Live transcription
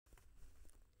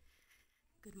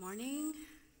Good morning.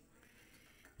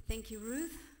 Thank you,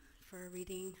 Ruth, for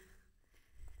reading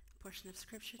a portion of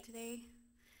Scripture today.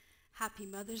 Happy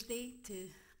Mother's Day to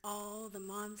all the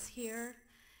moms here,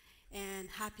 and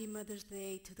happy Mother's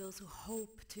Day to those who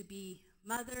hope to be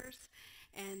mothers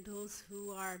and those who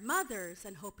are mothers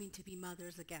and hoping to be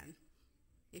mothers again,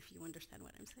 if you understand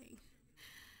what I'm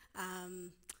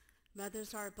saying.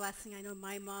 Mothers are a blessing. I know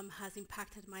my mom has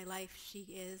impacted my life. She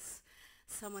is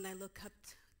someone I look up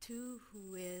to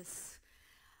who is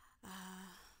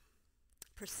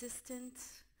persistent,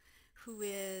 who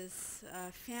is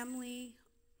family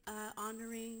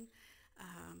honoring,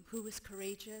 who is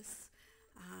courageous,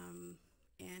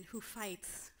 and who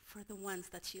fights for the ones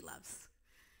that she loves.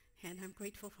 And I'm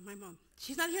grateful for my mom.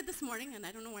 She's not here this morning, and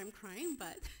I don't know why I'm crying,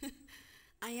 but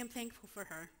I am thankful for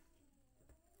her.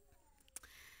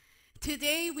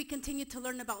 Today, we continue to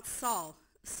learn about Saul.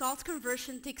 Saul's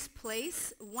conversion takes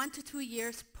place 1 to 2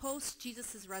 years post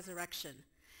Jesus' resurrection.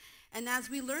 And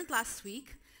as we learned last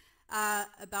week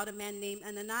about a man named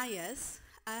Ananias,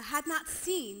 had not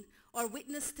seen or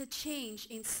witnessed a change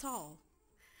in Saul,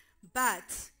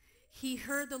 but he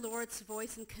heard the Lord's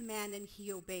voice and command and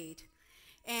he obeyed.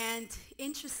 And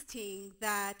interesting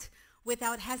that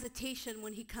without hesitation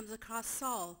when he comes across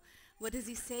Saul, what does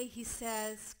he say? He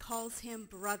says, calls him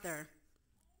brother.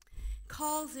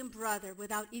 Calls him brother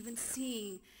without even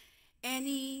seeing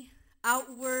any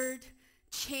outward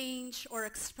change or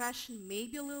expression,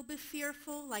 maybe a little bit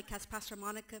fearful, like as Pastor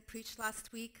Monica preached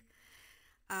last week.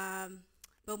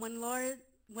 But when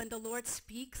the Lord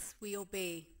speaks, we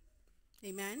obey.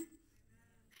 Amen?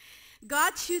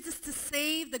 God chooses to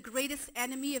save the greatest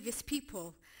enemy of his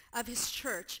people, of his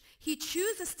church. He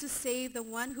chooses to save the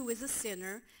one who is a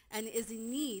sinner and is in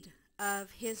need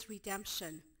of his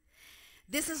redemption.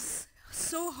 This is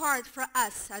so hard for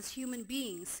us as human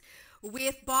beings,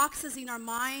 with boxes in our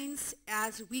minds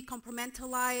as we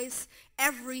compartmentalize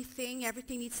everything.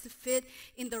 Everything needs to fit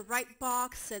in the right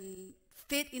box and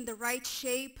fit in the right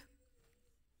shape.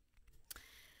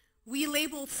 We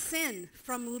label sin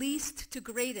from least to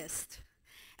greatest,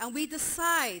 and we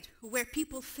decide where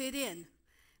people fit in,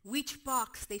 which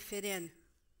box they fit in.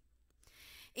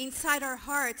 Inside our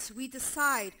hearts, we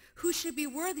decide who should be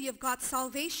worthy of God's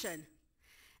salvation.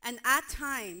 And at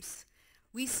times,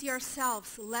 we see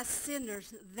ourselves less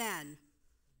sinners than,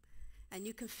 and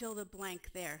you can fill the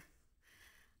blank there.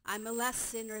 I'm a less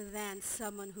sinner than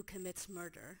someone who commits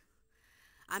murder.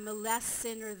 I'm a less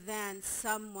sinner than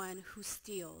someone who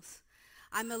steals.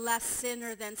 I'm a less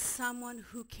sinner than someone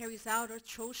who carries out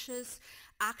atrocious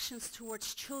actions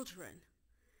towards children.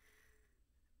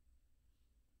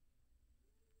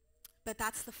 But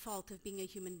that's the fault of being a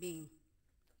human being.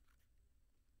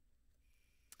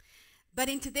 But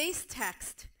in today's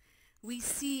text, we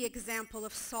see example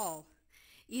of Saul.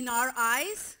 In our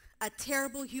eyes, a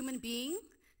terrible human being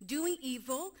doing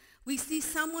evil. We see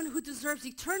someone who deserves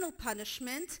eternal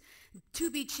punishment, to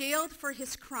be jailed for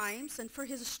his crimes and for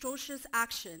his atrocious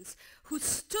actions, who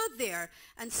stood there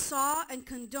and saw and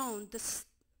condoned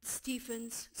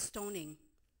Stephen's stoning.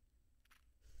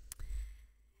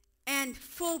 And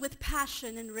full with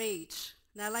passion and rage.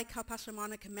 And I like how Pastor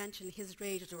Monica mentioned his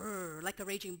rage is like a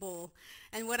raging bull.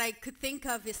 And what I could think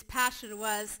of his passion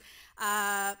was,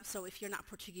 so if you're not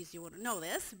Portuguese, you wouldn't know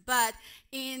this, but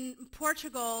in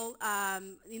Portugal,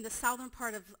 in the southern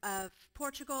part of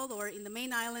Portugal or in the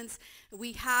main islands,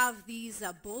 we have these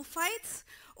bullfights,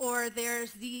 or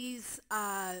there's these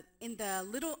in the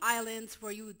little islands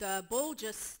where the bull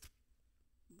just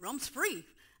roams free.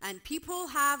 And people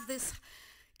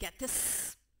get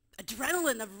this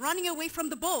adrenaline of running away from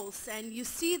the bulls, and you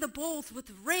see the bulls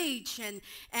with rage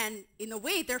and in a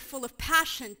way they're full of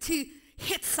passion to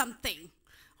hit something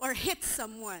or hit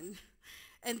someone.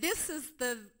 And this is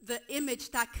the image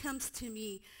that comes to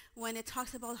me when it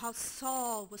talks about how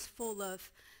Saul was full of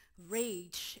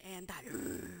rage and that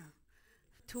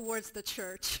towards the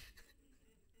church.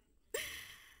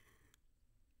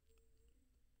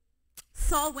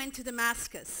 Saul went to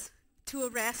Damascus to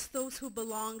arrest those who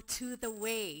belong to the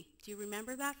way. Do you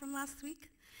remember that from last week?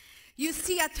 You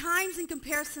see, at times in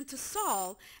comparison to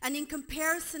Saul and in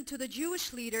comparison to the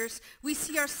Jewish leaders, we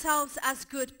see ourselves as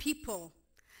good people.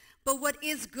 But what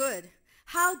is good?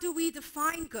 How do we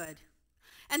define good?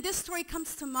 And this story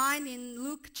comes to mind in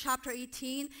Luke chapter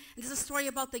 18. It's a story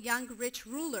about the young rich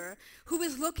ruler who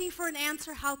is looking for an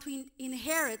answer how to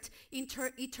inherit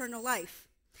eternal life.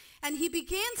 And he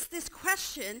begins this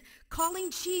question calling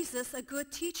Jesus a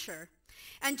good teacher.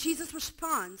 And Jesus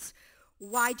responds,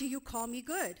 "Why do you call me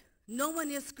good? No one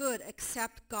is good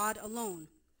except God alone."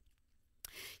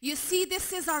 You see,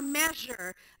 this is our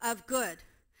measure of good.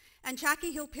 And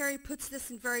Jackie Hill Perry puts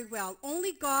this in very well.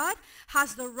 Only God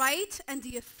has the right and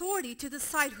the authority to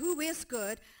decide who is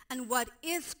good and what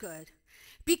is good,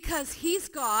 because he's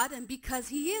God and because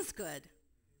he is good.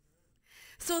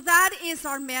 So that is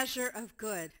our measure of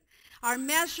good. Our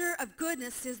measure of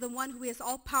goodness is the one who is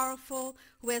all-powerful,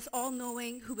 who is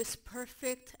all-knowing, who is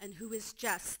perfect, and who is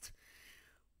just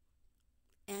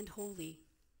and holy.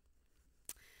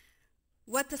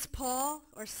 What does Paul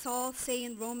or Saul say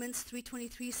in Romans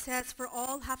 3:23 says, "For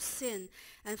all have sinned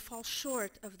and fall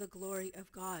short of the glory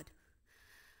of God."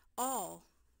 All,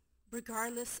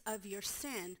 regardless of your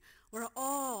sin, we're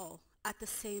all at the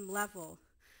same level.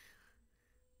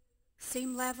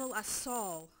 Same level as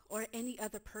Saul or any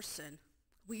other person.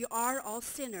 We are all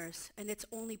sinners, and it's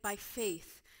only by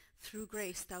faith through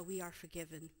grace that we are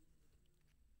forgiven.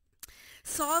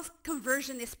 Saul's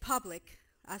conversion is public,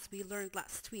 as we learned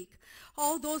last week.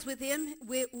 All those with him,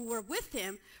 who were with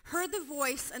him heard the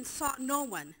voice and saw no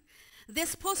one.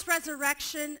 This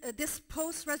post-resurrection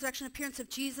appearance of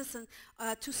Jesus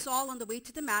to Saul on the way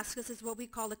to Damascus is what we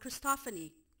call a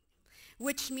Christophany,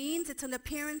 which means it's an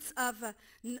appearance of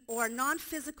or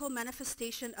non-physical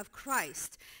manifestation of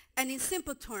Christ. And in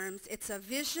simple terms, it's a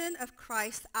vision of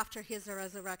Christ after his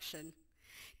resurrection.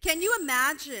 Can you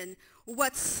imagine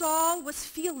what Saul was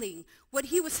feeling, what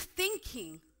he was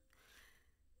thinking?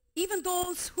 Even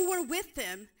those who were with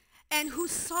him and who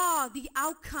saw the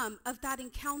outcome of that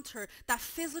encounter, that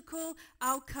physical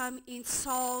outcome in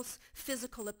Saul's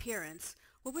physical appearance,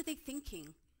 what were they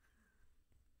thinking?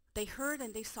 They heard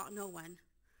and they saw no one.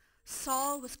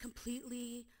 Saul was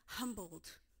completely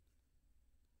humbled.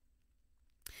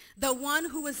 The one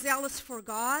who was zealous for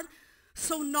God,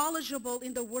 so knowledgeable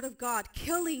in the Word of God,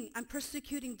 killing and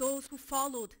persecuting those who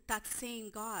followed that same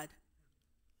God.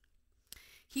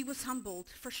 He was humbled,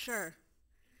 for sure.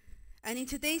 And in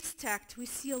today's text, we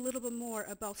see a little bit more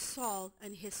about Saul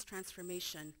and his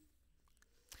transformation.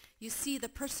 You see the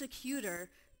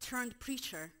persecutor turned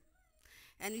preacher.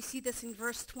 And we see this in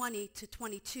verse 20 to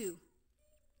 22.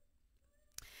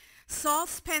 Saul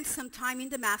spent some time in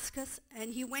Damascus,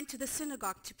 and he went to the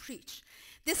synagogue to preach.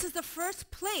 This is the first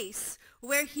place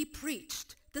where he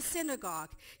preached, the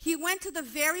synagogue. He went to the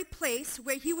very place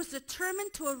where he was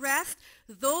determined to arrest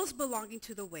those belonging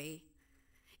to the way.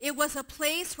 It was a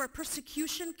place where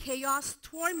persecution, chaos,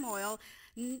 turmoil,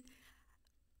 and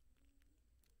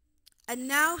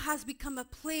now has become a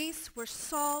place where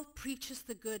Saul preaches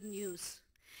the good news.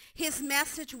 His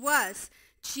message was,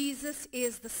 Jesus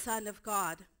is the Son of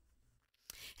God.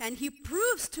 And he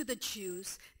proves to the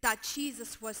Jews that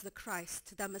Jesus was the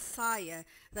Christ, the Messiah,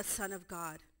 the Son of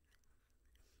God.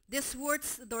 These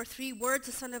words, or three words,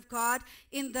 the Son of God,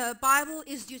 in the Bible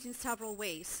is used in several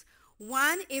ways.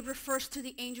 One, it refers to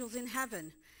the angels in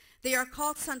heaven. They are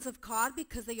called sons of God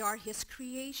because they are his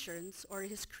creations or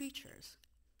his creatures.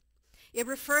 It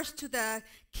refers to the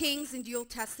kings in the Old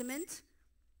Testament.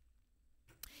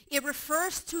 It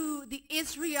refers to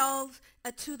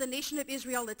the nation of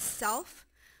Israel itself.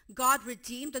 God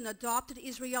redeemed and adopted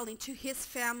Israel into his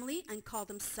family and called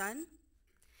them son.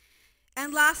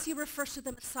 And lastly, it refers to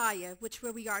the Messiah, which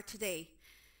where we are today.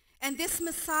 And this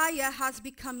Messiah has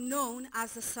become known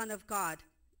as the Son of God,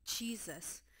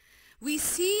 Jesus. We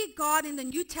see God in the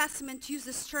New Testament use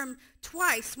this term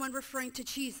twice when referring to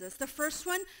Jesus. The first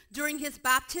one, during his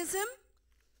baptism,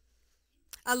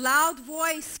 a loud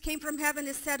voice came from heaven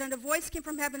and said, and a voice came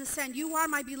from heaven and said, "You are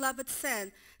my beloved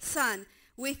son.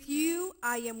 With you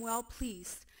I am well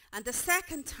pleased." And the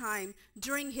second time,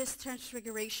 during his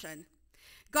transfiguration,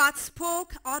 God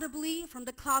spoke audibly from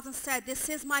the clouds and said, "This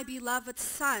is my beloved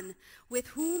Son, with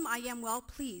whom I am well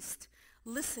pleased.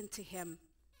 Listen to him."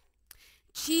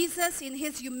 Jesus, in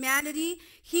his humanity,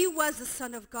 he was the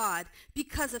Son of God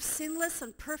because of sinless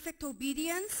and perfect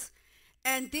obedience.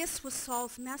 And this was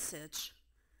Saul's message,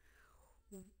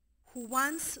 who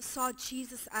once saw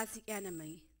Jesus as the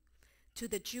enemy to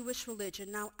the Jewish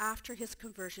religion, now after his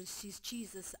conversion sees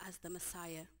Jesus as the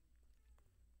Messiah.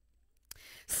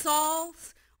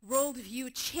 Saul's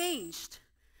worldview changed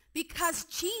because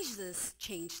Jesus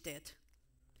changed it.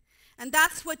 And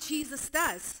that's what Jesus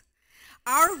does.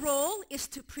 Our role is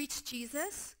to preach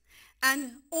Jesus,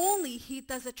 and only he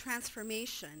does a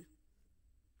transformation.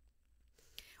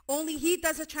 Only he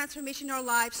does a transformation in our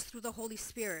lives through the Holy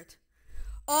Spirit.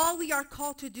 All we are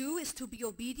called to do is to be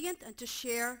obedient and to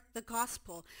share the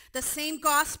gospel. The same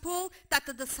gospel that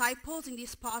the disciples and the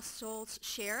apostles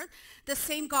shared, the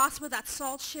same gospel that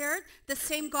Saul shared, the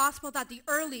same gospel that the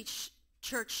early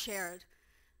church shared.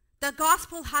 The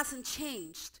gospel hasn't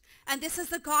changed. And this is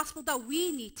the gospel that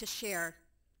we need to share.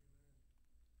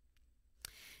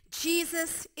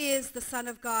 Jesus is the Son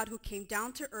of God who came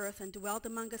down to earth and dwelt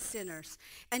among us sinners,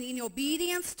 and in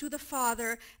obedience to the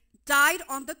Father died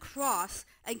on the cross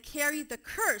and carried the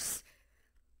curse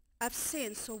of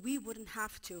sin so we wouldn't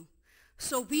have to.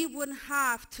 So we wouldn't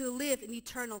have to live in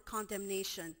eternal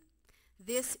condemnation.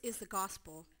 This is the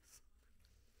gospel.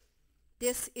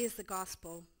 This is the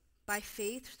gospel. By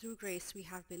faith through grace we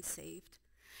have been saved.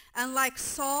 And like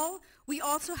Saul, we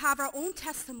also have our own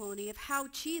testimony of how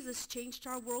Jesus changed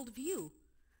our worldview.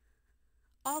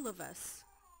 All of us.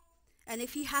 And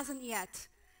if he hasn't yet,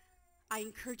 I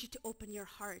encourage you to open your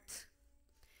heart.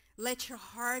 Let your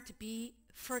heart be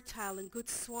fertile and good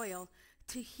soil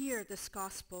to hear this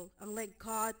gospel, and let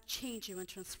God change you and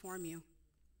transform you.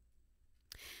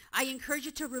 I encourage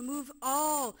you to remove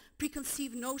all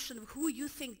preconceived notion of who you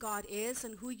think God is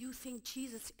and who you think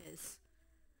Jesus is.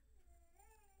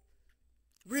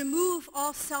 Remove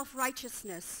all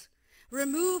self-righteousness.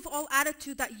 Remove all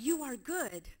attitude that you are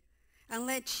good, and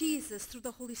let Jesus, through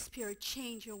the Holy Spirit,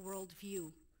 change your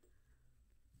worldview.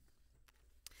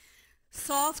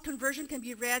 Saul's conversion can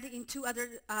be read in two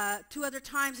other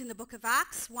times in the book of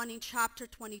Acts, one in chapter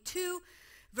 22,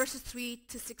 verses 3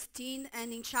 to 16,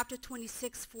 and in chapter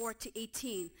 26, 4 to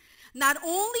 18. Not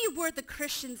only were the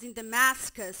Christians in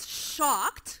Damascus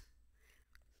shocked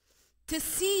to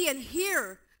see and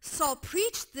hear Saul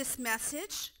preach this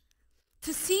message,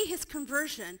 to see his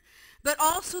conversion, but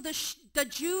also the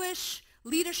Jewish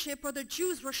leadership, or the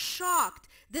Jews, were shocked,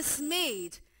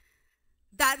 dismayed,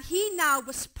 that he now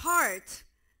was part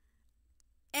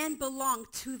and belonged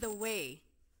to the way.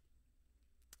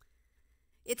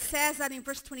 It says that in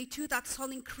verse 22 that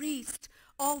Saul increased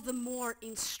all the more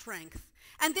in strength.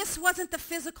 And this wasn't the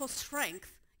physical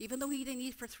strength, even though he didn't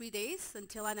eat for 3 days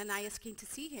until Ananias came to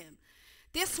see him.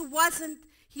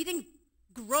 He didn't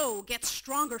grow, get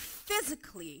stronger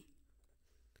physically.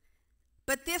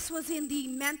 But this was in the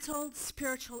mental,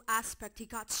 spiritual aspect. He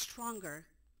got stronger.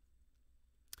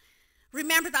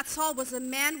 Remember that Saul was a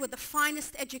man with the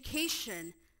finest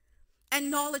education and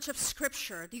knowledge of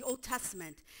Scripture, the Old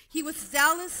Testament. He was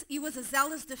a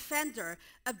zealous defender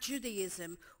of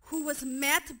Judaism who was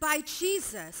met by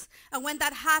Jesus. And when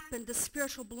that happened, the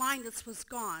spiritual blindness was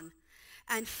gone.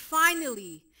 And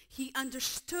finally, he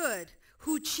understood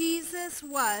who Jesus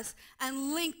was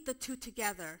and linked the two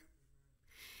together.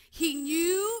 He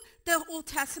knew the Old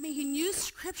Testament, he knew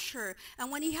Scripture,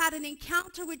 and when he had an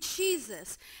encounter with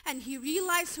Jesus and he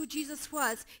realized who Jesus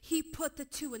was, he put the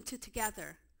two and two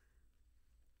together.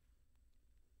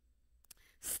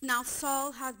 Now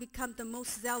Saul had become the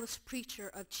most zealous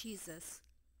preacher of Jesus.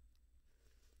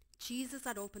 Jesus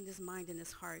had opened his mind and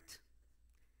his heart.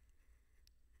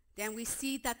 Then we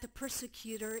see that the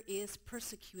persecutor is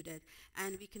persecuted,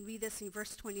 and we can read this in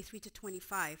verse 23 to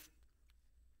 25.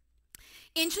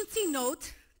 Interesting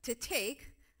note to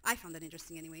take, I found it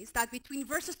interesting anyways, that between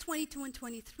verses 22 and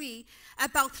 23,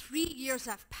 about 3 years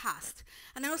have passed.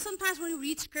 And I know sometimes when we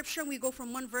read Scripture and we go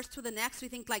from one verse to the next, we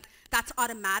think like that's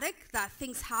automatic, that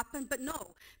things happen. But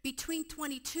no, between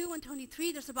 22 and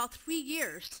 23, there's about 3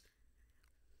 years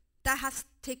that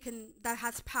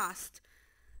has passed.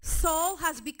 Saul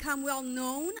has become well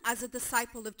known as a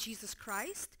disciple of Jesus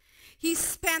Christ. He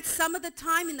spent some of the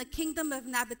time in the kingdom of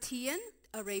Nabatean,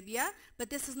 Arabia, but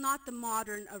this is not the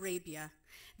modern Arabia.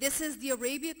 This is the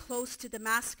Arabia close to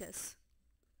Damascus.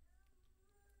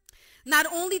 Not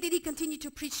only did he continue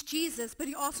to preach Jesus, but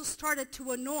he also started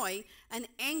to annoy and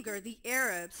anger the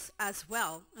Arabs as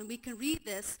well. And we can read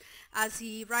this as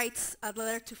he writes a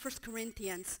letter to 1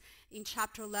 Corinthians in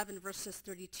chapter 11, verses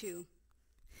 32.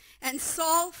 And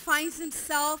Saul finds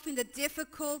himself in a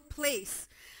difficult place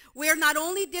where not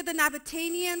only did the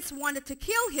Nabateans wanted to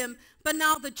kill him, but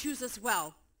now the Jews as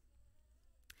well.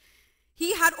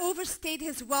 He had overstayed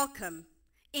his welcome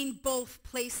in both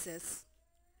places.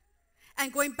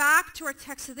 And going back to our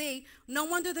text today, no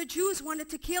wonder the Jews wanted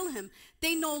to kill him.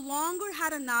 They no longer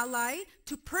had an ally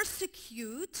to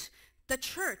persecute the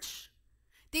church.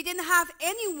 They didn't have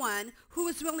anyone who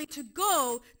was willing to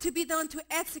go to be done to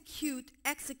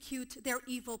execute their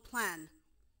evil plan.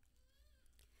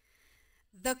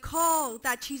 The call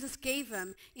that Jesus gave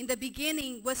him in the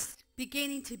beginning was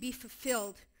beginning to be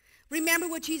fulfilled. Remember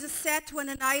what Jesus said to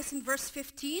Ananias in verse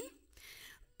 15?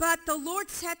 But the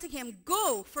Lord said to him,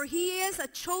 "Go, for he is a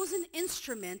chosen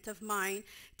instrument of mine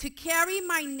to carry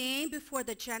my name before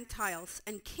the Gentiles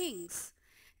and kings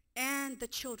and the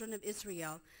children of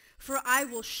Israel. For I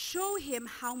will show him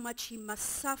how much he must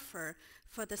suffer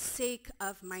for the sake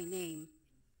of my name."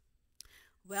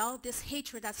 Well, this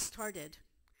hatred has started.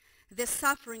 This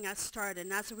suffering has started.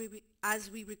 And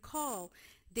as we recall,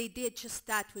 they did just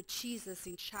that with Jesus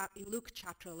in Luke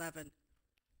chapter 11.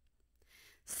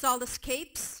 Saul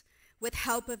escapes with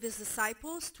help of his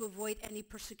disciples to avoid any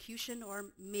persecution or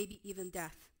maybe even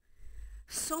death.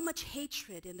 So much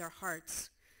hatred in their hearts,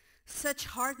 such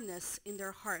hardness in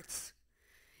their hearts.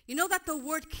 You know that the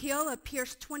word kill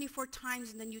appears 24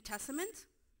 times in the New Testament?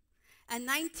 And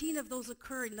 19 of those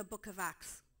occur in the book of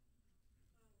Acts.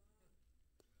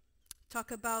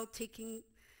 Talk about taking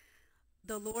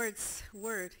the Lord's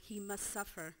word, he must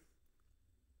suffer.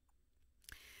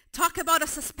 Talk about a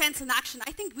suspense and action.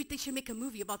 I think they should make a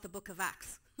movie about the book of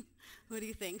Acts. What do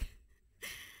you think?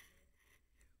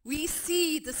 We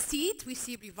see deceit, we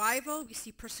see revival, we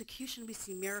see persecution, we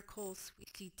see miracles, we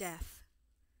see death.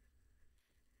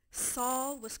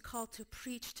 Saul was called to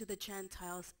preach to the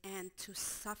Gentiles and to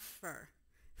suffer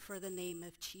for the name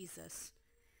of Jesus.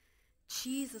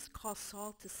 Jesus called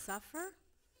Saul to suffer.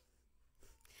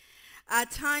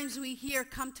 At times we hear,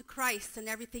 come to Christ and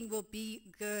everything will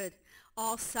be good.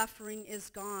 All suffering is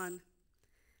gone.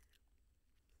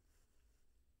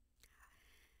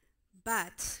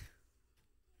 But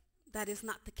that is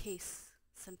not the case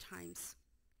sometimes.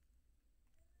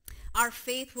 Our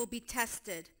faith will be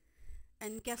tested.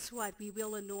 And guess what? We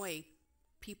will annoy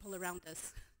people around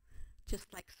us,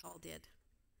 just like Saul did.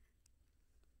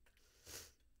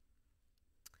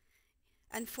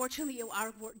 Unfortunately,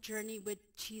 our journey with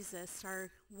Jesus, our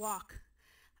walk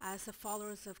as the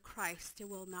followers of Christ, it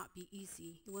will not be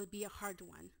easy. It will be a hard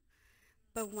one,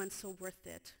 but one so worth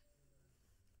it.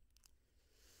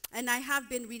 And I have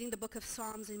been reading the book of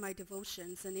Psalms in my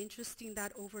devotions, and interesting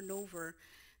that over and over,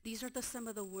 these are some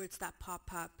of the words that pop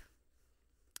up.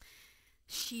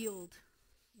 Shield,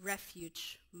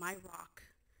 refuge, my rock,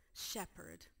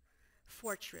 shepherd,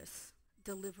 fortress,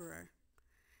 deliverer.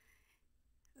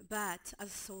 But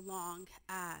as so long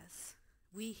as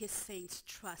we, his saints,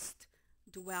 trust,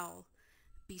 dwell,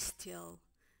 be still,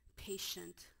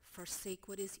 patient, forsake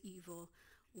what is evil,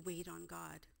 wait on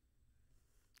God.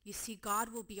 You see,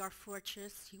 God will be our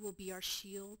fortress. He will be our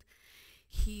shield.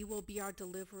 He will be our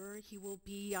deliverer. He will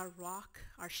be our rock,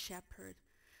 our shepherd.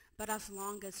 But as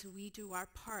long as we do our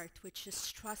part, which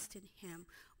is trust in him,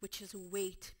 which is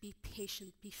wait, be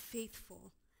patient, be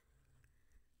faithful.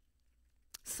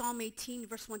 Psalm 18,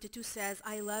 verse 1-2 says,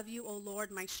 I love you, O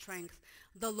Lord, my strength.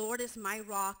 The Lord is my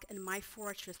rock and my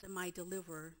fortress and my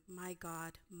deliverer, my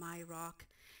God, my rock,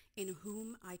 in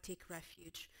whom I take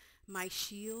refuge, my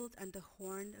shield and the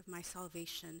horn of my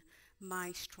salvation,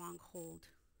 my stronghold.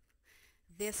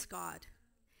 This God,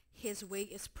 his way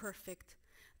is perfect.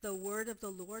 The word of the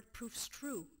Lord proves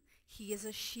true. He is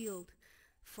a shield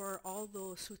for all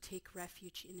those who take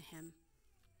refuge in him.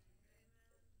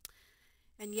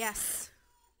 And yes,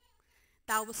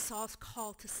 that was Saul's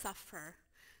call to suffer,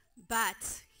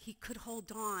 but he could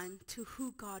hold on to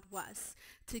who God was,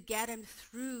 to get him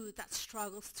through that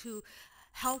struggles, to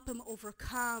help him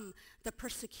overcome the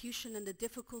persecution and the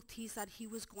difficulties that he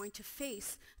was going to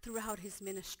face throughout his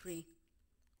ministry.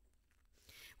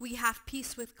 We have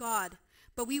peace with God,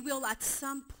 but we will at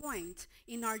some point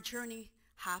in our journey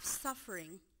have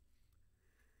suffering.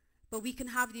 But we can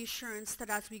have the assurance that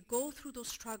as we go through those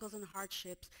struggles and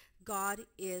hardships, God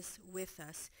is with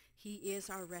us. He is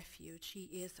our refuge. He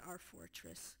is our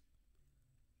fortress.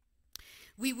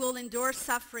 We will endure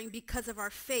suffering because of our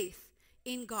faith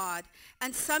in God.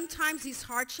 And sometimes these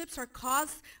hardships are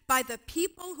caused by the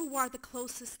people who are the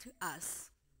closest to us.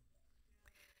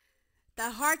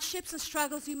 The hardships and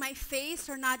struggles we might face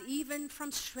are not even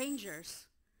from strangers,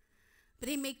 but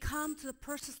it may come to the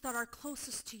persons that are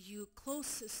closest to you,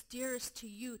 closest, dearest to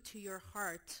you, to your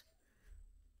heart.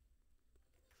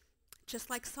 Just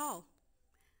like Saul.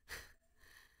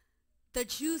 The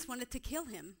Jews wanted to kill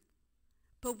him,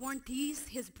 but weren't these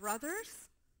his brothers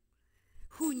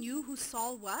who knew who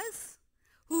Saul was,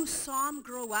 who saw him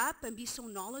grow up and be so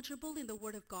knowledgeable in the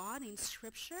Word of God, in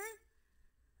Scripture?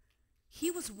 He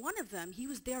was one of them. He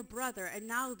was their brother, and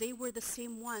now they were the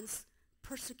same ones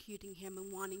persecuting him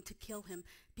and wanting to kill him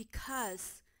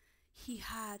because he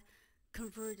had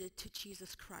converted to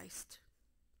Jesus Christ.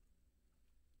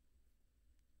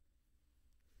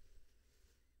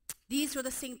 These were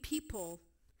the same people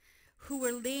who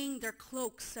were laying their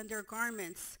cloaks and their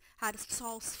garments at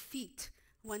Saul's feet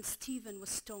when Stephen was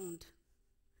stoned.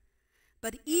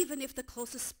 But even if the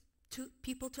closest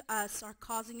people to us are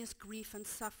causing us grief and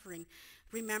suffering,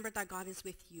 remember that God is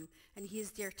with you and he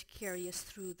is there to carry us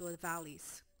through the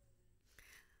valleys.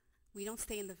 We don't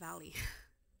stay in the valley.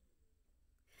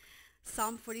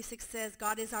 Psalm 46 says,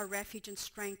 God is our refuge and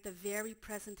strength, the very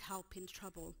present help in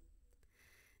trouble.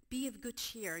 Be of good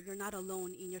cheer. You're not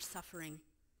alone in your suffering.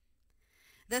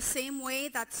 The same way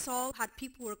that Saul had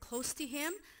people who were close to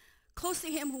him, close to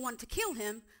him who wanted to kill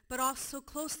him, but also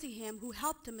close to him who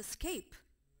helped him escape.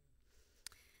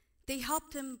 They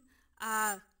helped him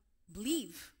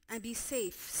leave and be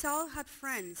safe. Saul had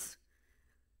friends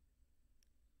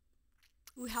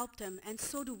who helped him, and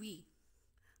so do we.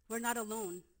 We're not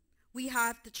alone. We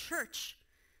have the church.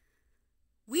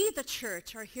 We, the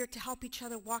church, are here to help each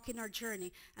other walk in our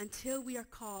journey until we are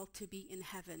called to be in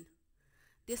heaven.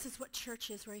 This is what church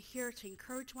is. We're here to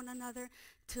encourage one another,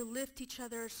 to lift each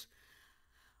other's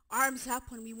arms up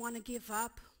when we want to give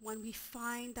up, when we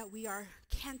find that we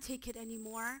can't take it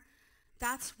anymore.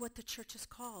 That's what the church is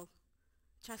called.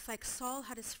 Just like Saul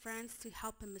had his friends to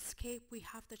help him escape, we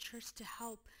have the church to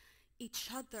help each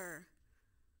other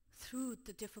through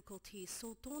the difficulties.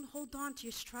 So don't hold on to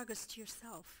your struggles to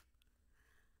yourself.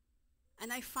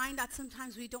 And I find that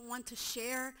sometimes we don't want to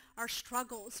share our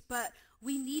struggles, but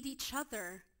we need each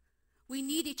other. We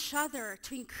need each other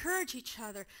to encourage each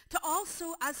other. To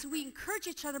also, as we encourage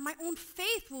each other, my own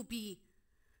faith will be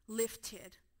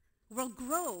lifted, will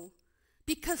grow,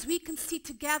 because we can see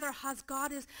together how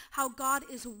God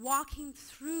is walking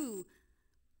through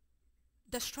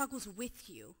the struggles with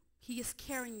you. He is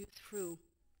carrying you through.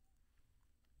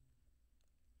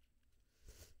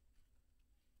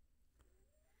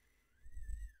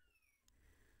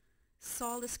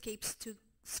 Saul escapes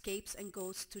and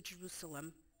goes to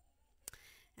Jerusalem.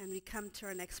 And we come to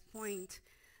our next point,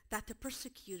 that the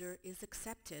persecutor is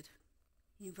accepted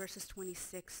in verses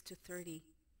 26 to 30.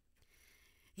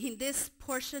 In this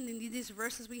portion, in these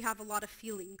verses, we have a lot of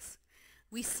feelings.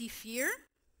 We see fear.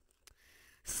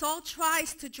 Saul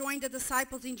tries to join the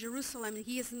disciples in Jerusalem, and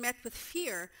he is met with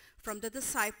fear from the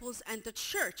disciples and the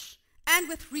church, and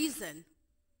with reason,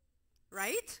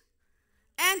 right?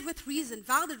 And with reason,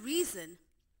 valid reason.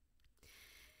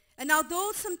 And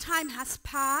although some time has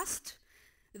passed,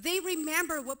 they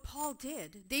remember what Paul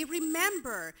did. They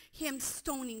remember him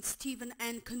stoning Stephen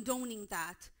and condoning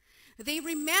that. They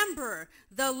remember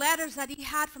the letters that he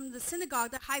had from the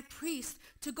synagogue, the high priest,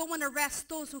 to go and arrest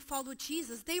those who followed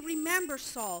Jesus. They remember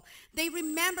Saul. They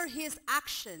remember his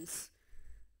actions.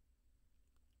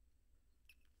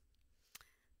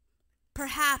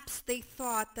 Perhaps they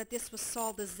thought that this was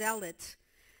Saul the Zealot,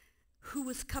 who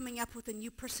was coming up with a new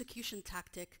persecution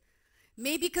tactic.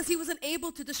 Maybe because he wasn't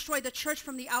able to destroy the church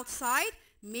from the outside,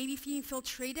 maybe if he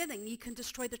infiltrated and he can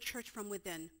destroy the church from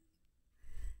within.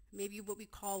 Maybe what we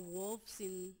call wolves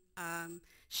in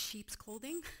sheep's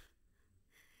clothing.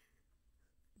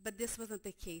 But this wasn't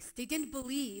the case. They didn't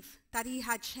believe that he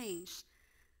had changed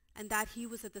and that he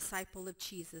was a disciple of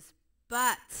Jesus.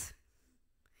 But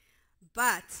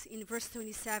in verse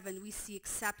 27, we see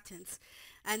acceptance.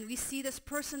 And we see this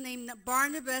person named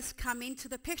Barnabas come into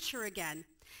the picture again.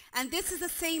 And this is the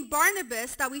same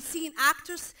Barnabas that we see in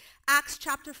Acts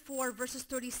chapter 4, verses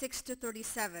 36 to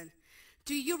 37.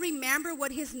 Do you remember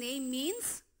what his name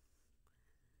means?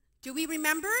 Do we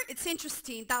remember? It's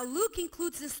interesting that Luke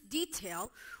includes this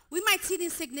detail. We might see it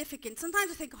insignificant. Sometimes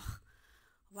we think, oh,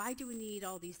 why do we need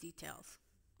all these details?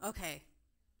 Okay,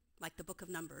 like the book of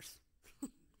Numbers.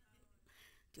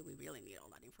 Do we really need all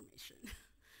that information?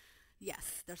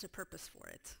 Yes, there's a purpose for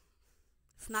it.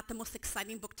 It's not the most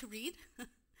exciting book to read,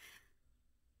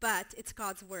 but it's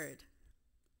God's word.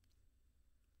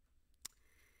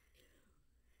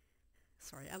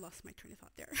 Sorry, I lost my train of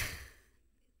thought there.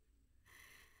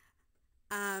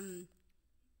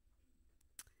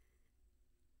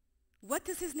 What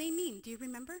does his name mean? Do you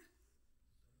remember?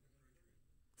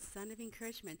 Son of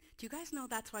encouragement. Do you guys know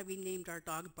that's why we named our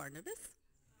dog Barnabas?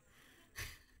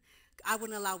 I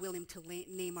wouldn't allow William to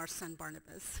name our son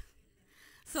Barnabas.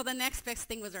 So the next best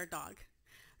thing was our dog.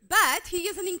 But he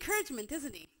is an encouragement,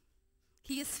 isn't he?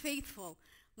 He is faithful.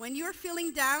 When you're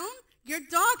feeling down, your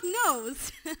dog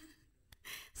knows.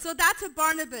 So that's what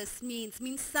Barnabas means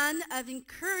son of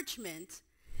encouragement.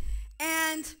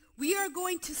 And we are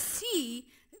going to see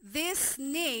this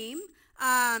name,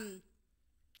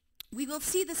 we will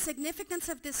see the significance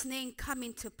of this name come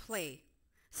into play.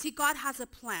 See, God has a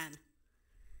plan.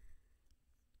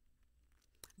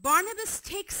 Barnabas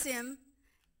takes him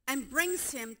and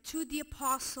brings him to the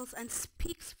apostles and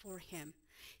speaks for him.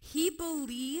 He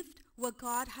believed what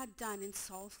God had done in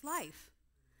Saul's life.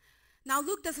 Now,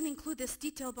 Luke doesn't include this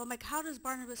detail, but how does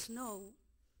Barnabas know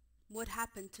what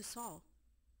happened to Saul?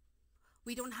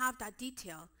 We don't have that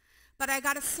detail. But I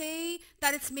got to say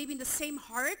that it's maybe in the same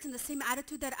heart and the same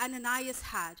attitude that Ananias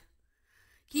had.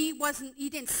 He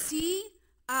didn't see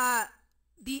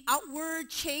the outward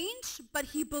change, but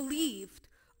he believed.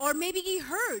 Or maybe he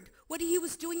heard what he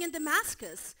was doing in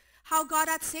Damascus, how God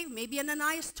had saved. Maybe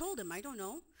Ananias told him, I don't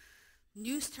know.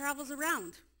 News travels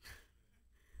around.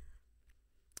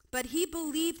 but he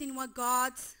believed in what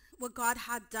God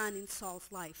had done in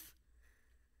Saul's life.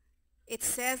 It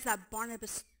says that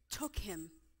Barnabas took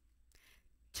him,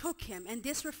 and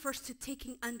this refers to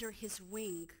taking under his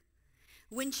wing,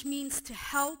 which means to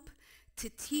help, to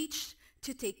teach,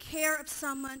 to take care of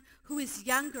someone who is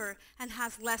younger and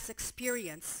has less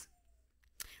experience.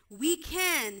 We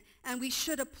can and we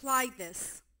should apply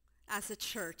this as a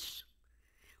church.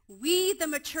 We, the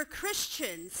mature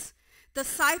Christians,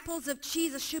 disciples of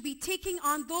Jesus, should be taking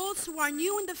on those who are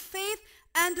new in the faith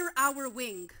under our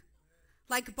wing,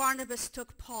 like Barnabas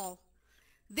took Paul.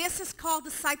 This is called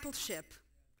discipleship.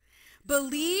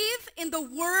 Believe in the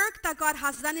work that God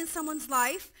has done in someone's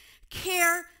life,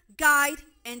 care, guide,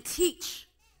 and teach.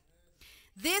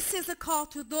 This is a call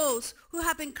to those who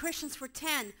have been Christians for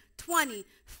 10, 20,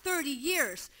 30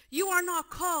 years. You are not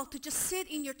called to just sit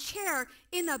in your chair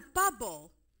in a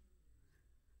bubble.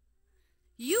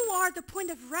 You are the point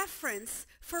of reference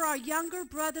for our younger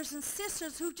brothers and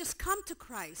sisters who've just come to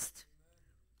Christ.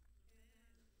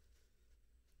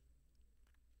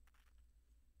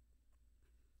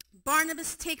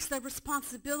 Barnabas takes the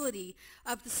responsibility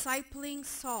of discipling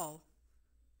Saul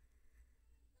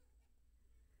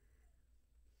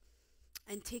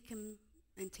and takes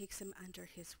him under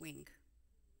his wing.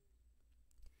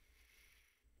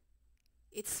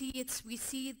 We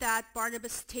see that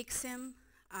Barnabas takes him,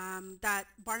 that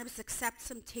Barnabas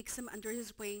accepts him, takes him under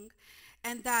his wing,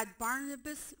 and that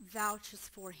Barnabas vouches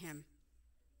for him.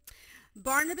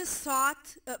 Barnabas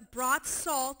brought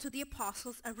Saul to the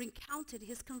apostles and recounted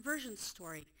his conversion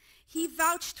story. He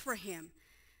vouched for him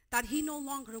that he no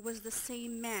longer was the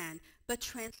same man, but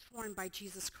transformed by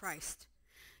Jesus Christ.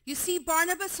 You see,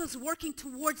 Barnabas was working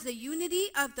towards the unity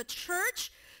of the church.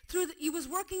 He was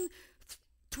working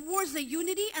towards the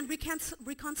unity and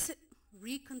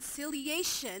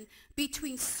reconciliation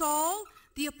between Saul,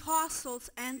 the apostles,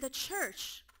 and the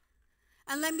church.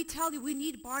 And let me tell you, we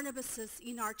need Barnabases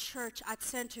in our church at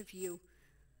Centerview.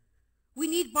 We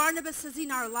need Barnabases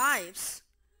in our lives.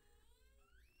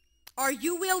 Are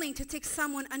you willing to take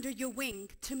someone under your wing,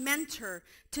 to mentor,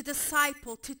 to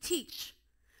disciple, to teach?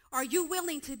 Are you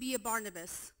willing to be a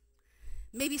Barnabas?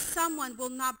 Maybe someone will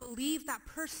not believe that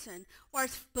person or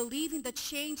believe in the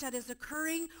change that is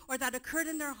occurring or that occurred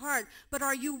in their heart. But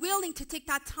are you willing to take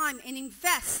that time and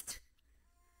invest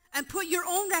and put your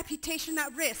own reputation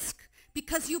at risk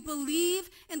because you believe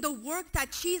in the work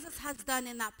that Jesus has done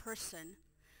in that person?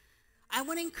 I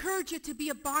want to encourage you to be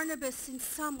a Barnabas in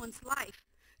someone's life.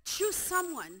 Choose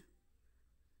someone.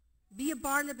 Be a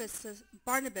Barnabas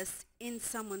in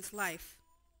someone's life.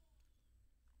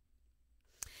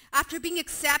 After being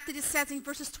accepted, it says in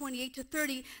verses 28 to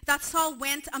 30 that Saul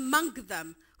went among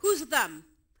them. Who's them?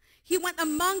 He went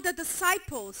among the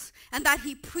disciples and that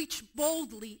he preached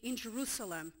boldly in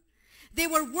Jerusalem. They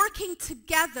were working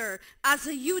together as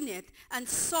a unit, and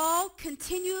Saul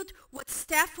continued what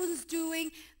Stephen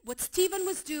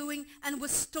was doing and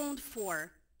was stoned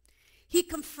for. He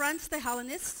confronts the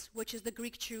Hellenists, which is the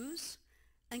Greek Jews,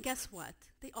 and guess what?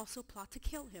 They also plot to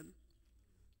kill him.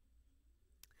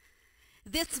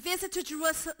 This visit to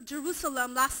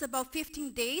Jerusalem lasts about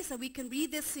 15 days, and we can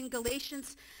read this in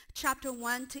Galatians chapter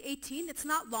 1 to 18. It's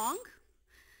not long,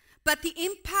 but the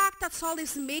impact that Saul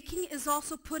is making is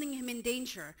also putting him in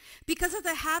danger. Because of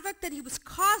the havoc that he was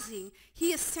causing,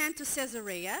 he is sent to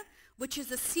Caesarea, which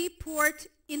is a seaport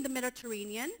in the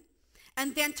Mediterranean,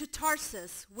 and then to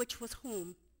Tarsus, which was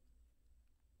home.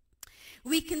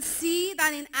 We can see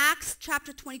that in Acts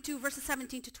chapter 22, verses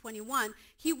 17 to 21,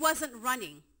 he wasn't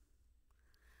running.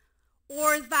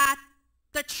 Or that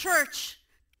the church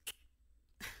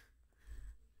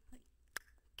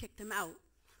kicked him out.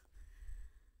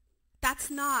 That's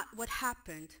not what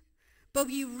happened. But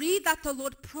we read that the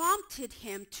Lord prompted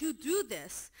him to do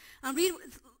this. And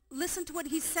listen to what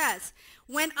he says.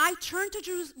 When I returned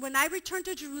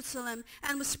to Jerusalem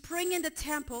and was praying in the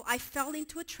temple, I fell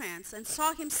into a trance and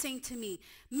saw him saying to me,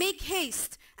 "Make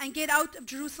haste and get out of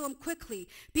Jerusalem quickly,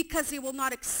 because they will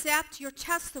not accept your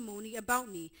testimony about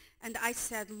me." And I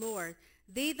said, "Lord,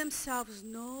 they themselves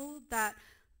know that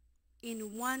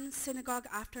in one synagogue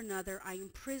after another I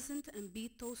imprisoned and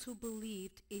beat those who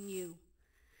believed in you.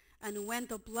 And when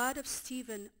the blood of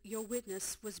Stephen, your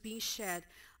witness, was being shed,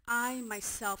 I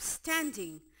myself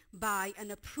standing by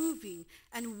and approving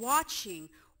and watching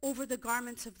over the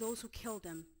garments of those who killed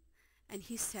him." And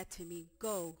he said to me,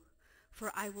 "Go,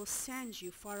 for I will send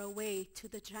you far away to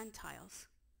the Gentiles."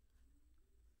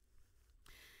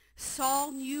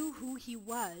 Saul knew who he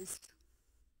was.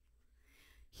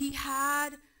 He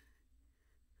had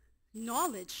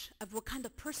knowledge of what kind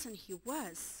of person he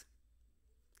was.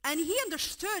 And he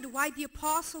understood why the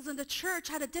apostles and the church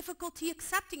had a difficulty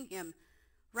accepting him,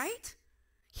 right?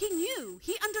 He knew,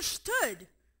 he understood.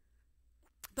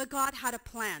 But God had a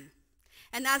plan.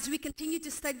 And as we continue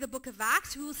to study the book of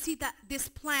Acts, we will see that this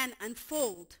plan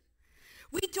unfold.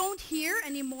 We don't hear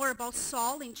any more about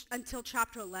Saul until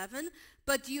chapter 11,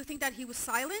 but do you think that he was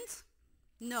silent?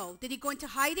 No. Did he go into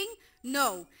hiding?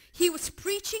 No. He was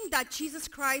preaching that Jesus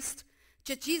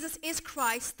is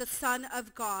Christ, the Son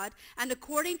of God. And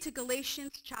according to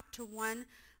Galatians chapter 1,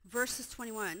 verses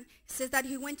 21, it says that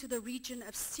he went to the region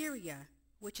of Syria,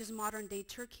 which is modern-day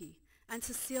Turkey, and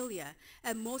Cilicia,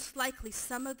 and most likely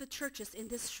some of the churches in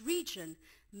this region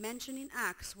mentioned in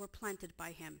Acts were planted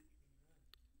by him.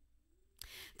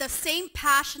 The same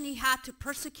passion he had to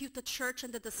persecute the church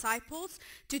and the disciples,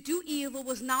 to do evil,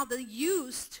 was now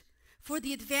used for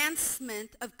the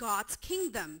advancement of God's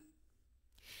kingdom.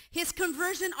 His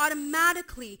conversion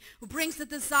automatically brings the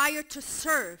desire to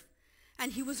serve,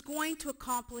 and he was going to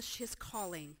accomplish his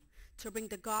calling to bring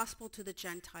the gospel to the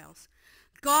Gentiles.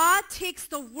 God takes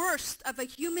the worst of a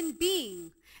human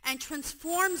being and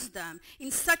transforms them in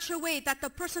such a way that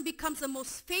the person becomes the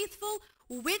most faithful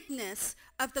witness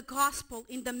of the gospel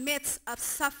in the midst of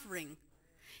suffering.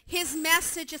 His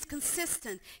message is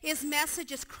consistent. His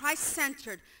message is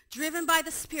Christ-centered, driven by the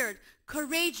Spirit,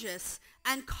 courageous,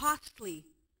 and costly.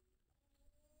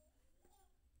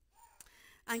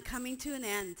 I'm coming to an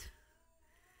end.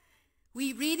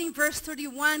 We read in verse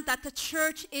 31 that the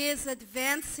church is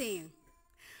advancing.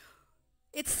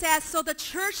 It says, so the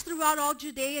church throughout all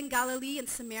Judea and Galilee and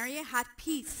Samaria had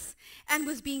peace and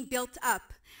was being built up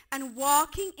and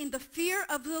walking in the fear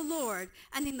of the Lord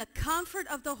and in the comfort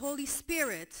of the Holy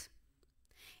Spirit.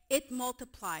 It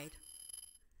multiplied.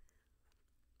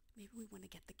 Maybe we want to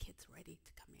get the kids ready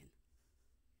to come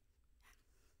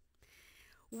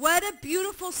in. What a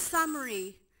beautiful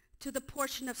summary to the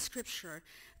portion of Scripture.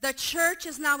 The church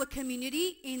is now a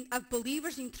community of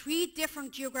believers in 3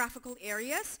 different geographical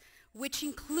areas, which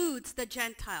includes the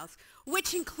Gentiles,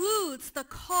 which includes the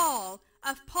call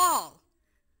of Paul.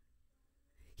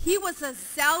 He was a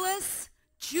zealous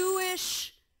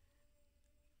Jewish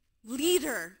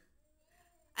leader,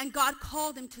 and God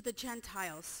called him to the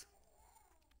Gentiles.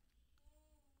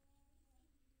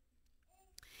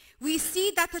 We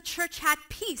see that the church had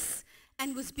peace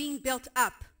and was being built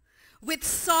up. With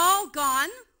Saul gone,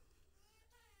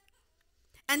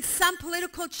 and some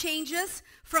political changes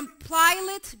from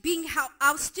Pilate being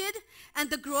ousted and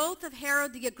the growth of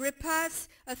Herod the Agrippa's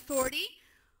authority,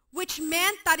 which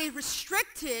meant that it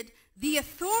restricted the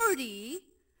authority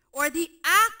or the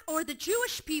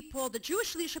Jewish people, the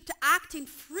Jewish leadership, to act in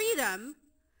freedom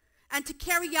and to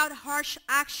carry out harsh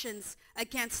actions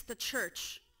against the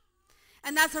church.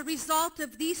 And as a result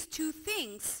of these 2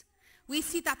 things, we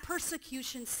see that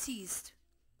persecution ceased.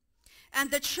 And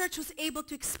the church was able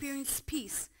to experience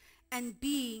peace and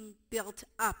being built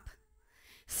up.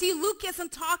 See, Luke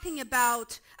isn't talking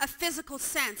about a physical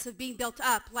sense of being built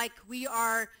up like we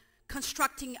are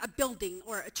constructing a building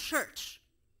or a church.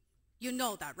 You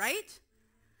know that, right?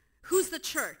 Who's the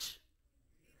church?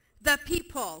 The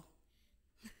people.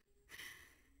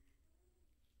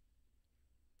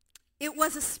 Luke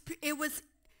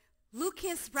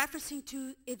is referencing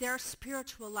to their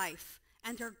spiritual life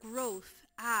and their growth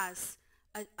as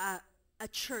a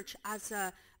church, as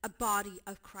a body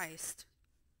of Christ.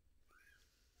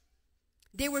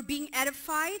 They were being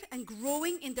edified and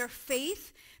growing in their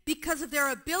faith because of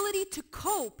their ability to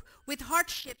cope with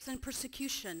hardships and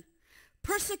persecution.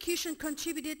 Persecution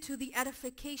contributed to the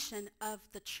edification of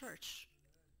the church.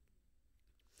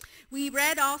 We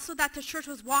read also that the church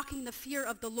was walking in the fear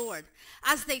of the Lord.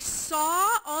 As they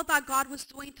saw all that God was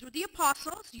doing through the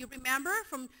apostles, you remember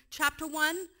from chapter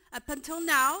 1 up until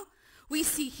now, we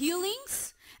see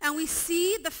healings and we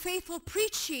see the faithful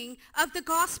preaching of the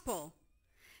gospel.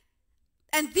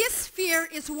 And this fear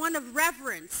is one of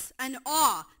reverence and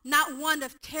awe, not one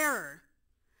of terror.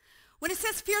 When it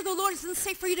says fear the Lord, it doesn't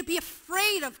say for you to be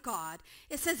afraid of God.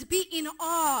 It says be in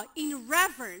awe, in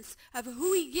reverence of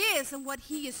who he is and what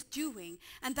he is doing.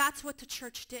 And that's what the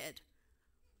church did.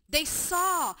 They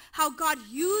saw how God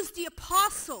used the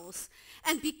apostles,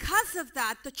 and because of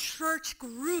that, the church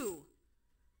grew.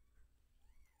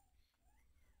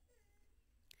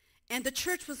 And the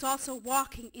church was also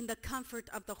walking in the comfort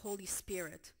of the Holy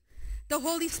Spirit. The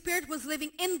Holy Spirit was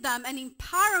living in them and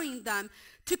empowering them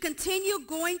to continue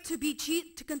to be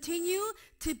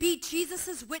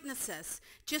Jesus' witnesses,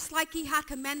 just like he had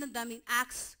commanded them in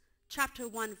Acts chapter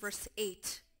 1, verse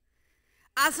 8.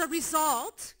 As a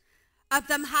result of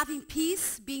them having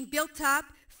peace, being built up,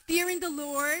 fearing the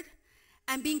Lord,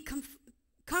 and being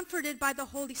comforted by the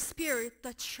Holy Spirit,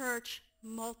 the church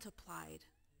multiplied.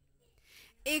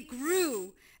 It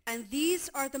grew, and these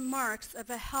are the marks of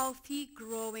a healthy,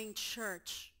 growing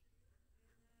church.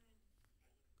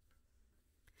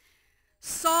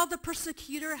 Saul the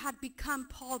persecutor had become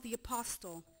Paul the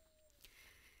apostle.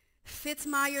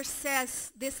 Fitzmyer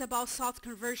says this about Saul's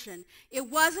conversion. It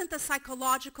wasn't a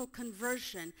psychological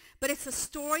conversion, but it's a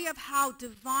story of how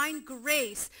divine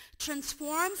grace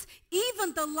transforms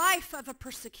even the life of a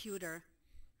persecutor.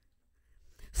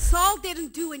 Saul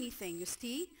didn't do anything, you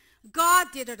see. God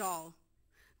did it all.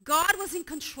 God was in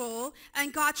control,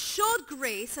 and God showed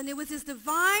grace, and it was his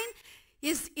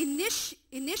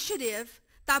initiative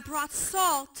that brought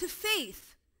Saul to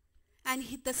faith. And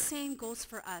the same goes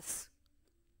for us.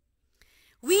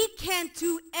 We can't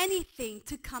do anything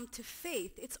to come to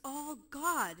faith. It's all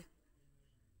God.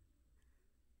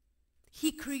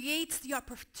 He creates the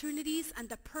opportunities and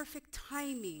the perfect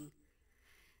timing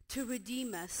to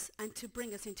redeem us and to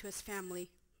bring us into his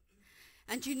family.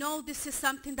 And you know, this is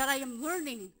something that I am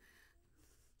learning.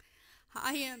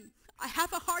 I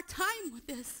have a hard time with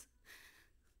this.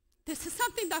 This is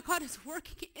something that God is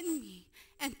working in me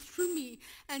and through me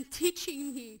and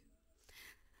teaching me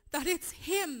that it's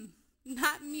him,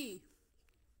 not me.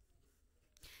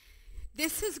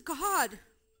 This is God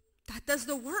that does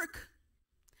the work.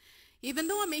 Even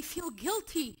though I may feel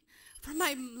guilty for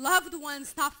my loved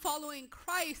ones not following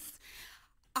Christ,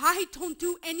 I don't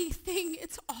do anything.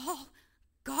 It's all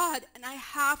God, and I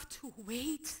have to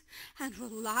wait and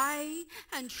rely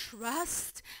and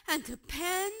trust and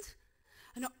depend.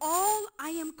 And all I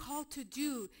am called to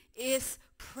do is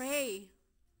pray.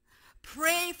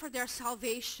 Pray for their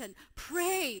salvation.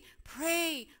 Pray,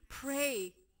 pray,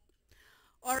 pray.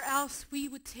 Or else we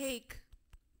would take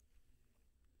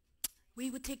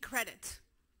credit.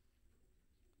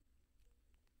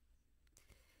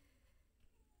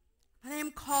 But I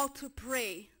am called to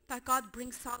pray that God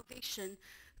brings salvation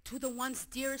to the ones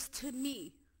dearest to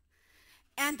me.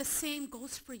 And the same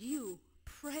goes for you.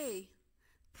 Pray.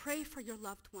 Pray for your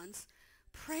loved ones.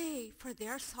 Pray for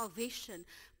their salvation.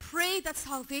 Pray that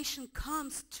salvation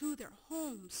comes to their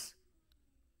homes.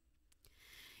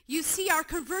 You see, our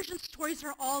conversion stories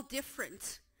are all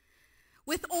different,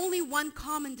 with only one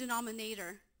common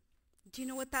denominator. Do you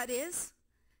know what that is?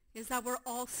 Is that we're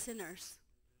all sinners.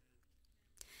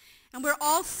 And we're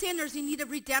all sinners in need of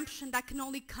redemption that can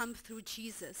only come through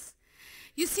Jesus.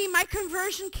 You see, my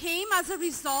conversion came as a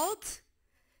result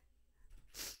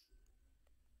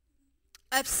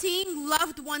of seeing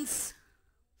loved ones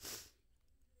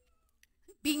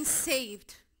being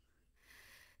saved.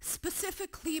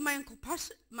 Specifically, my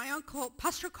uncle,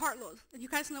 Pastor Carlos, and you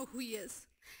guys know who he is.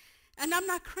 And I'm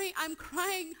not crying, I'm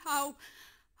crying how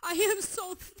I am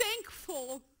so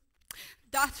thankful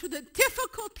that through the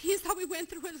difficulties that we went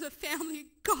through as a family,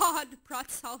 God brought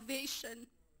salvation.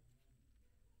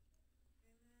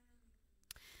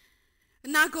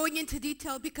 I'm not going into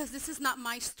detail because this is not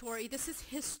my story, this is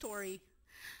his story.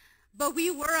 But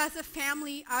we were, as a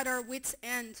family, at our wits'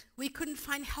 end. We couldn't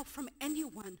find help from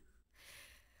anyone.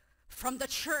 From the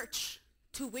church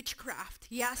to witchcraft.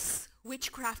 Yes,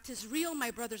 witchcraft is real,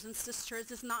 my brothers and sisters.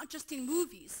 It's not just in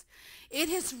movies. It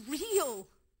is real.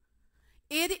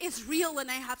 It is real,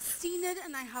 and I have seen it,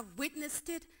 and I have witnessed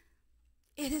it.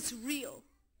 It is real.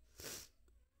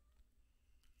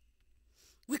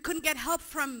 We couldn't get help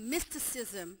from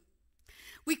mysticism.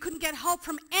 We couldn't get help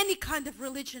from any kind of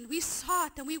religion. We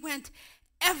sought and we went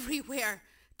everywhere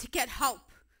to get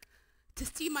help, to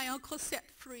see my uncle set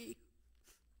free.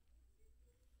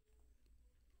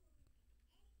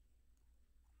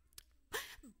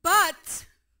 But,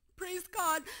 praise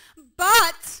God,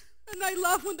 but, and I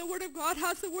love when the Word of God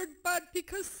has the word but,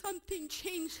 because something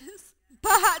changes.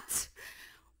 But,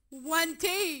 one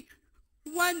day,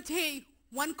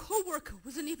 one coworker,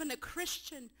 wasn't even a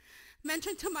Christian,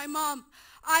 mentioned to my mom,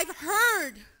 I've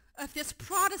heard of this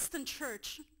Protestant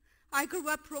church. I grew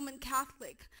up Roman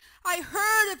Catholic. I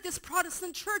heard of this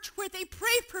Protestant church where they pray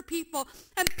for people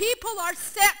and people are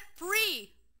set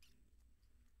free.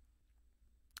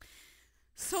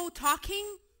 So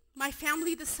talking, my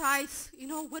family decides,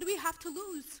 what do we have to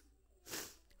lose?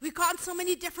 We've gone so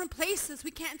many different places.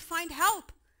 We can't find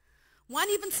help. One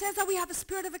even says that we have a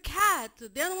spirit of a cat.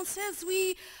 The other one says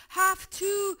we have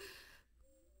to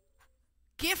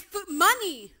give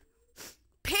money,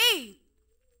 pay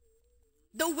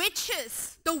the witch.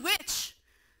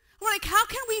 We're like, how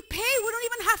can we pay? We don't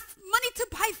even have money to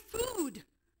buy food.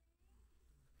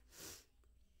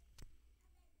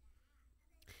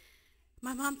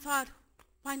 My mom thought,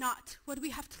 why not? What do we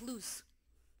have to lose?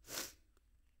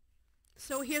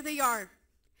 So here they are.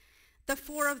 The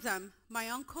four of them, my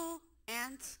uncle,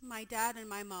 aunt, my dad, and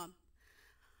my mom.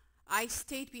 I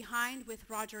stayed behind with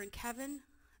Roger and Kevin.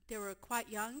 They were quite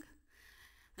young.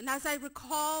 And as I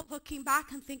recall, looking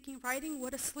back and thinking, writing,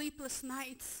 what a sleepless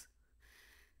nights.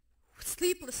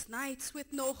 Sleepless nights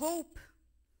with no hope.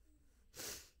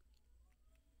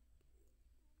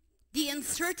 The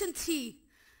uncertainty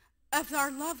of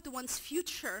our loved one's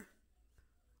future,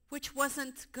 which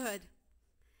wasn't good.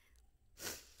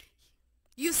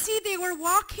 You see, they were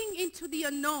walking into the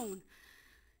unknown.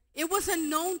 It was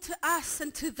unknown to us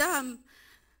and to them,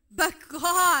 but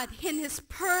God, in his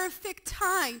perfect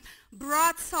time,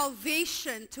 brought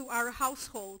salvation to our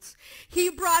households. He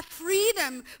brought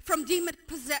freedom from demon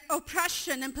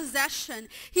oppression and possession.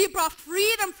 He brought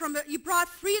freedom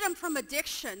from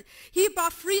addiction. He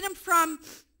brought freedom from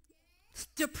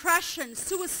depression,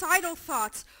 suicidal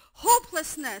thoughts,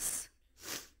 hopelessness.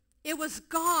 It was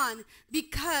gone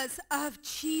because of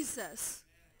Jesus.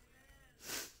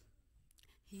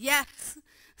 Yes,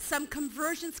 some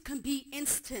conversions can be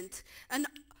instant. And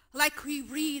like we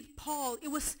read Paul, it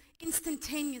was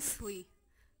instantaneously.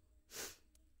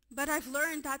 But I've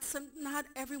learned that not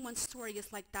everyone's story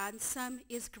is like that, and some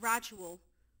is gradual.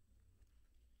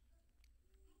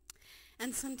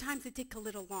 And sometimes it takes a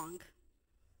little long.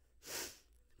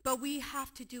 But we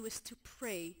have to do is to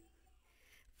pray.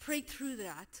 Pray through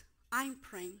that. I'm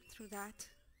praying through that.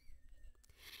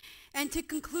 And to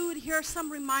conclude, here are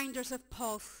some reminders of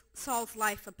Saul's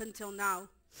life up until now.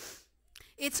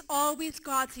 It's always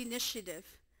God's initiative,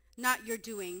 not your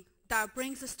doing, that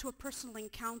brings us to a personal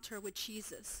encounter with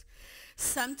Jesus.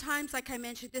 Sometimes, like I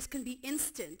mentioned, this can be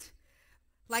instant,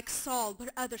 like Saul, but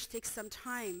others take some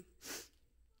time.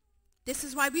 This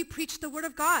is why we preach the Word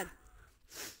of God.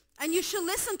 And you should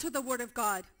listen to the Word of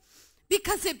God,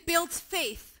 because it builds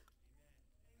faith.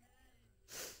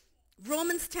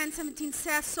 Romans 10:17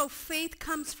 says, so faith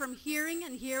comes from hearing,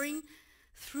 and hearing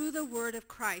through the word of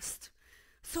Christ.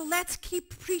 So let's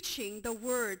keep preaching the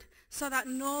word so that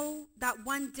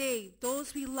one day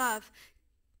those we love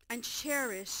and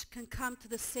cherish can come to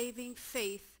the saving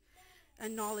faith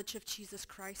and knowledge of Jesus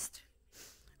Christ.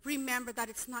 Remember that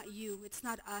it's not you, it's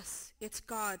not us, it's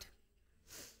God.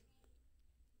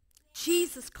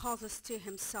 Jesus calls us to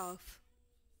himself.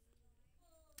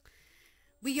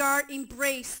 We are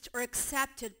embraced or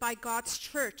accepted by God's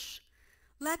church.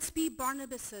 Let's be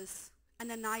Barnabases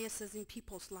and Ananiases in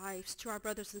people's lives, to our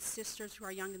brothers and sisters who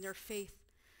are young in their faith.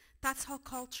 That's how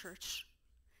call church.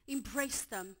 Embrace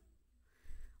them.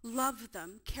 Love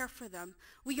them. Care for them.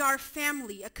 We are a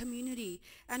family, a community,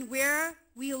 and where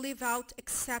we live out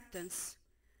acceptance.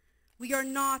 We are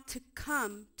not to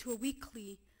come to a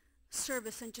weekly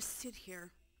service and just sit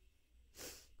here.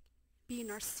 Be in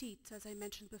our seat, as I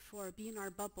mentioned before. Be in our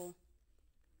bubble.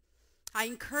 I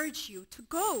encourage you to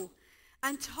go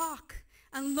and talk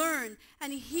and learn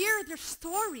and hear their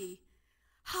story,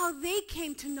 how they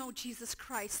came to know Jesus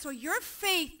Christ, so your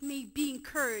faith may be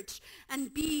encouraged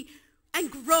and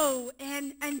grow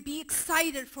and be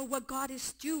excited for what God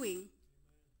is doing.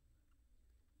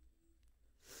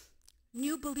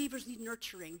 New believers need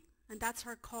nurturing, and that's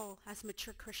our call as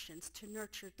mature Christians, to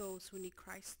nurture those who need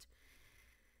Christ.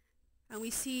 And we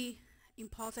see in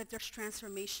Paul's life there's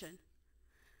transformation.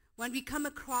 When we come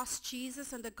across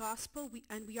Jesus and the gospel,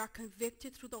 we are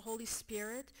convicted through the Holy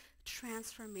Spirit,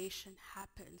 transformation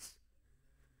happens.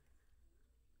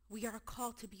 We are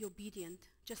called to be obedient,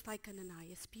 just like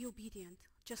Ananias. Be obedient,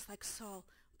 just like Saul.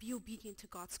 Be obedient to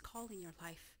God's call in your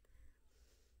life.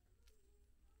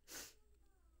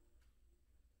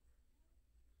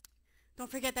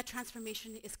 Don't forget that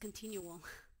transformation is continual.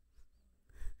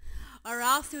 Or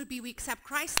else it would be we accept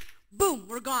Christ, boom,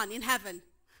 we're gone in heaven.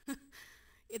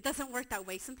 It doesn't work that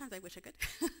way. Sometimes I wish I could.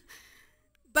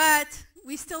 But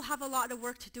we still have a lot of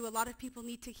work to do. A lot of people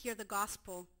need to hear the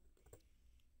gospel.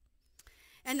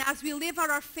 And as we live out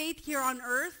our faith here on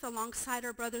earth alongside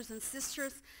our brothers and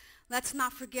sisters, let's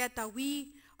not forget that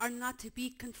we are not to be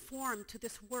conformed to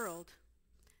this world,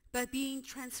 but being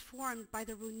transformed by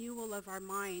the renewal of our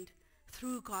mind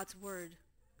through God's word.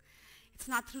 It's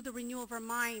not through the renewal of our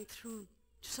mind, through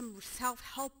some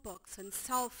self-help books and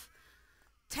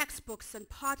textbooks and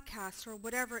podcasts or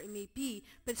whatever it may be,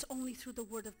 but it's only through the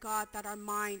word of God that our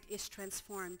mind is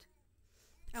transformed.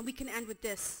 And we can end with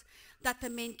this, that the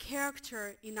main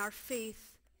character in our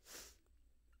faith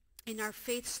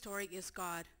story is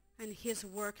God and his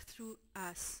work through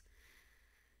us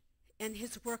and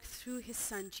his work through his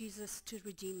son, Jesus, to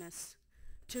redeem us,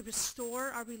 to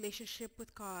restore our relationship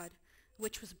with God,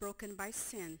 which was broken by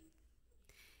sin,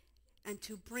 and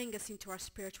to bring us into our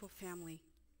spiritual family.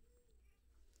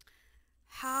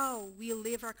 how we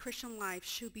live our Christian life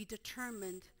should be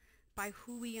determined by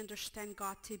who we understand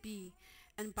God to be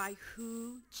and by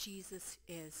who Jesus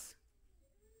is.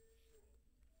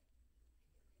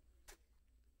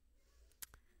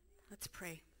 Let's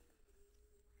pray.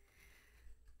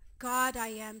 God, I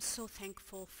am so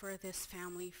thankful for this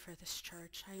family, for this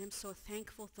church. I am so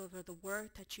thankful for the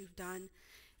work that you've done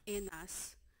in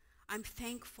us. I'm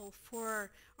thankful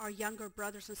for our younger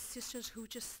brothers and sisters who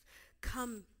just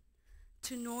come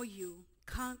to know you,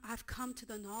 have come to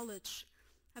the knowledge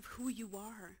of who you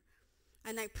are.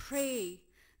 And I pray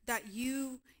that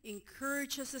you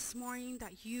encourage us this morning,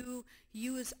 that you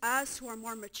use us who are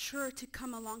more mature to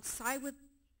come alongside with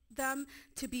them,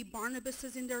 to be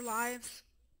Barnabases in their lives,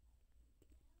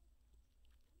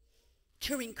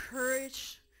 to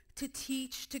encourage, to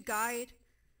teach, to guide.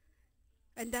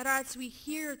 And that as we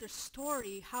hear the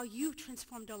story, how you've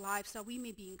transformed our lives, that we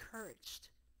may be encouraged.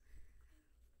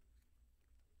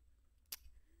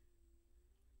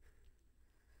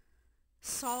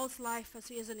 Saul's life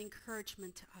is an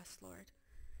encouragement to us, Lord.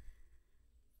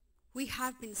 We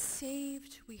have been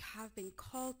saved. We have been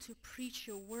called to preach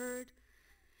your word.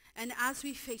 And as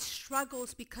we face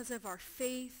struggles because of our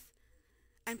faith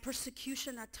and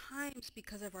persecution at times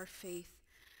because of our faith,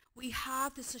 we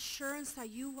have this assurance that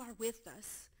you are with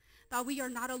us, that we are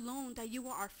not alone, that you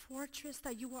are our fortress,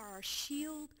 that you are our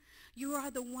shield. You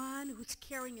are the one who's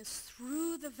carrying us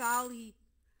through the valley,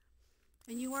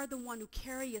 and you are the one who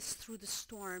carries us through the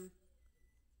storm.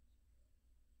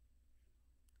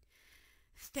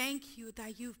 Thank you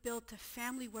that you've built a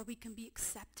family where we can be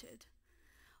accepted.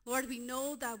 Lord, we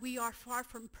know that we are far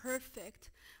from perfect,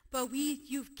 but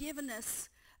you've given us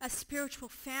a spiritual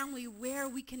family where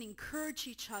we can encourage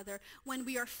each other when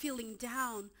we are feeling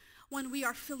down, when we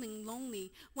are feeling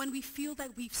lonely, when we feel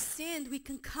that we've sinned. We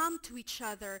can come to each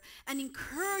other and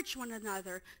encourage one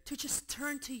another to just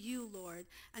turn to you, Lord,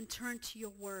 and turn to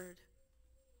your word.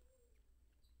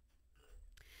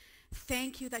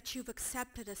 Thank you that you've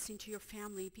accepted us into your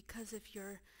family because of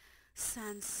your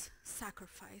son's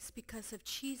sacrifice, because of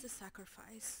Jesus'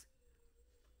 sacrifice.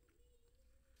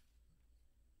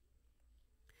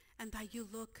 And that you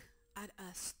look at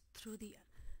us through the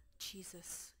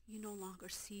Jesus. You no longer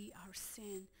see our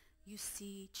sin. You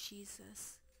see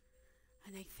Jesus.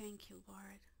 And I thank you,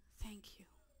 Lord. Thank you.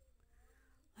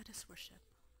 Let us worship.